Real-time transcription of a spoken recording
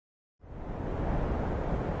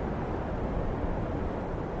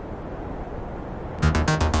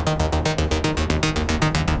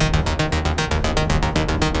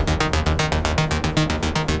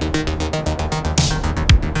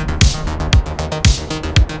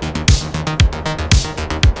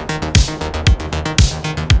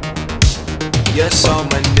You're so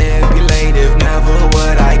manipulative, never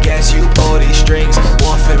would I guess you pull these strings.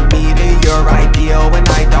 Want for me to your ideal when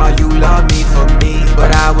I thought you loved me for me. But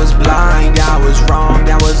I was blind, I was wrong,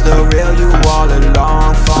 that was the real you all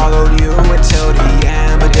along. Followed you until the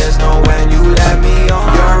end, but there's no when you let me on.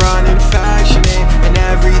 You're unaffectionate, and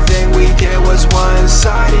everything we did was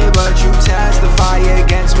one-sided. But you testify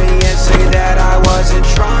against me and say that I wasn't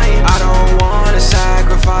trying. I don't wanna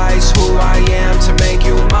sacrifice who I am to make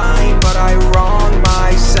you mine, but I wrong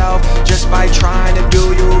myself just by trying to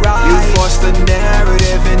do you right. You forced the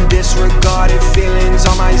narrative and disregarded feelings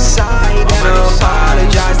on my side, and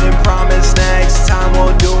apologized and promised next time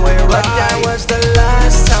we'll do it right. But that was the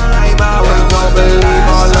last time. I won't believe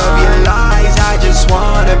all of your lies. I just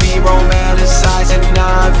wanna be romanticized and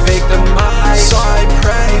not victimized. So I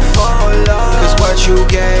pray for love, cause what you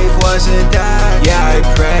gave wasn't that. Yeah, I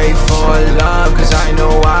pray for love, cause I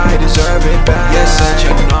know I deserve it back. You're such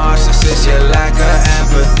a narcissist, you lack of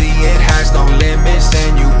empathy. It has no limits,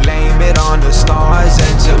 and you blame it on the stars.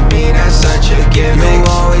 And to me that's such a gimmick. You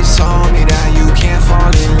always told me that you can't fall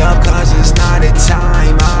in love cause it's not a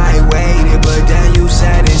time. I waited, but then you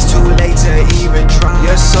said it's too late to even try.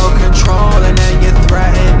 You're so controlling and you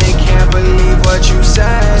threaten, they can't believe what you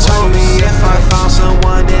said. Told me if I found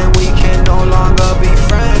someone then we can no longer be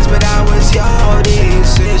friends, but that was your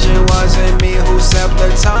decision, wasn't me who set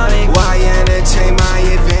platonic. Why entertain my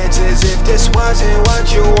advances if this wasn't what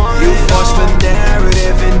you wanted? You forced the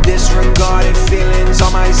narrative and disregarded feelings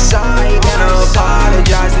on my side, and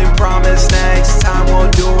apologized and promised next time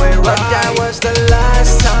we'll do it right. But that was the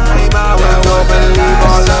last time. I won't believe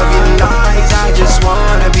all of your lies. I just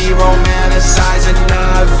wanna be romanticized and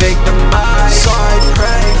not victimized. So I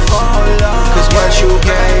pray for love, cause what you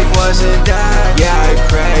gave wasn't that. Yeah, I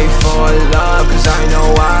pray for love, cause I know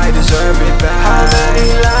I deserve it back. How many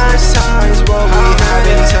last times will we have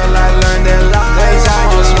until I learn their lies? I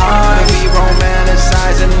just wanna be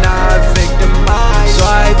romanticized and not victimized. So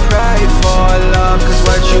I pray for love, cause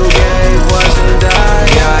what you gave wasn't that.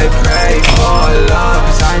 Yeah, I pray for love,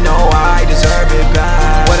 cause I know I deserve it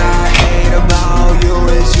back. What I hate about you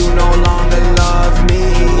is you no longer love me.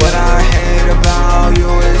 What I hate about you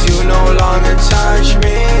is you no longer touch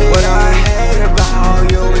me. What I hate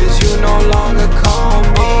about you is you no longer call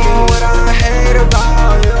me. What I hate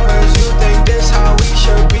about you is you think this how we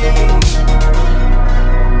should be.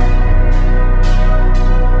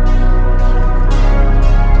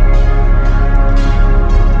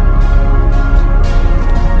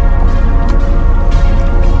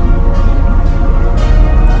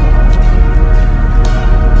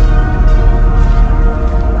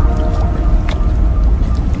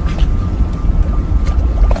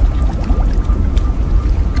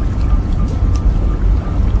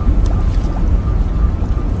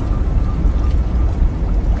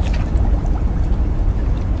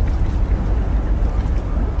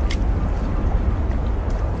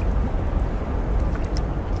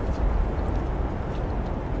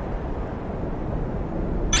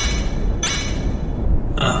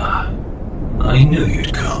 I knew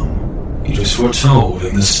you'd come. It was foretold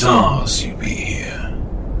in the stars you'd be here.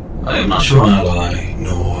 I am not your ally,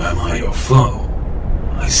 nor am I your foe.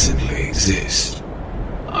 I simply exist.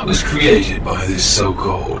 I was created by this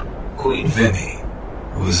so-called Queen Vimi,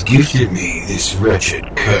 who has gifted me this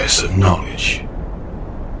wretched curse of knowledge.